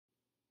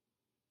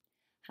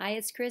Hi,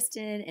 it's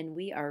Kristen, and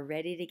we are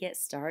ready to get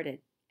started.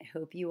 I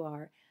hope you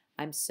are.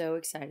 I'm so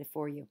excited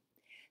for you.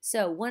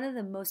 So, one of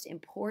the most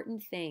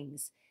important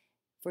things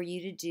for you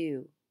to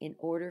do in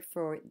order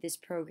for this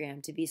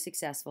program to be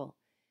successful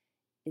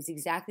is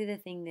exactly the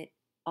thing that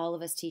all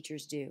of us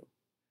teachers do.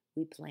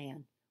 We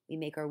plan. We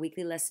make our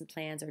weekly lesson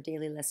plans, our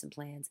daily lesson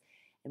plans,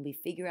 and we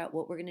figure out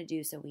what we're going to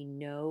do so we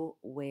know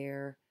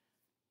where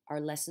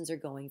our lessons are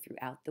going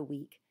throughout the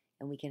week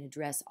and we can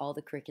address all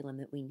the curriculum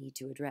that we need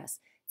to address.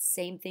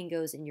 Same thing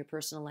goes in your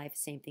personal life,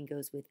 same thing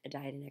goes with a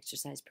diet and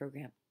exercise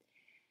program.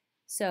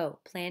 So,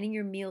 planning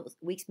your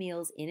week's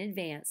meals in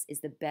advance is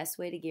the best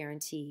way to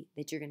guarantee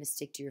that you're going to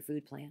stick to your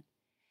food plan.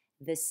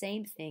 The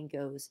same thing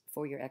goes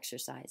for your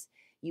exercise.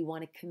 You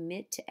want to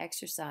commit to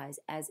exercise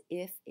as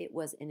if it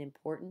was an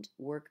important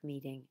work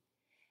meeting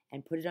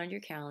and put it on your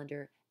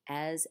calendar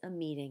as a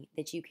meeting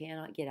that you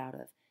cannot get out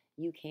of.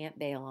 You can't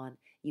bail on.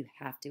 You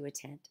have to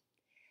attend.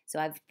 So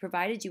I've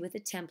provided you with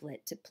a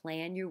template to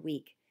plan your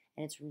week,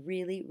 and it's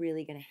really,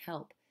 really going to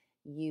help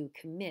you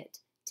commit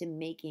to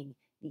making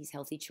these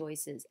healthy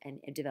choices and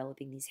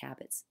developing these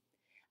habits.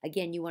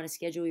 Again, you want to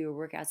schedule your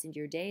workouts into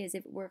your day as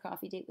if it were a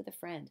coffee date with a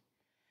friend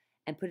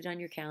and put it on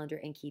your calendar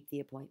and keep the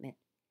appointment.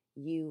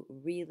 You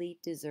really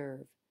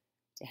deserve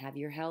to have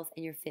your health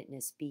and your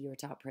fitness be your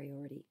top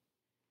priority.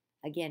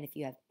 Again, if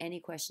you have any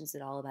questions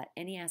at all about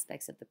any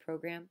aspects of the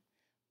program,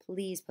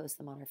 please post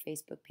them on our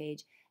Facebook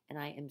page. And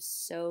I am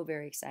so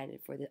very excited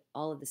for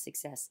all of the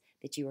success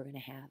that you are going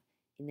to have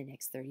in the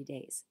next 30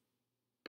 days.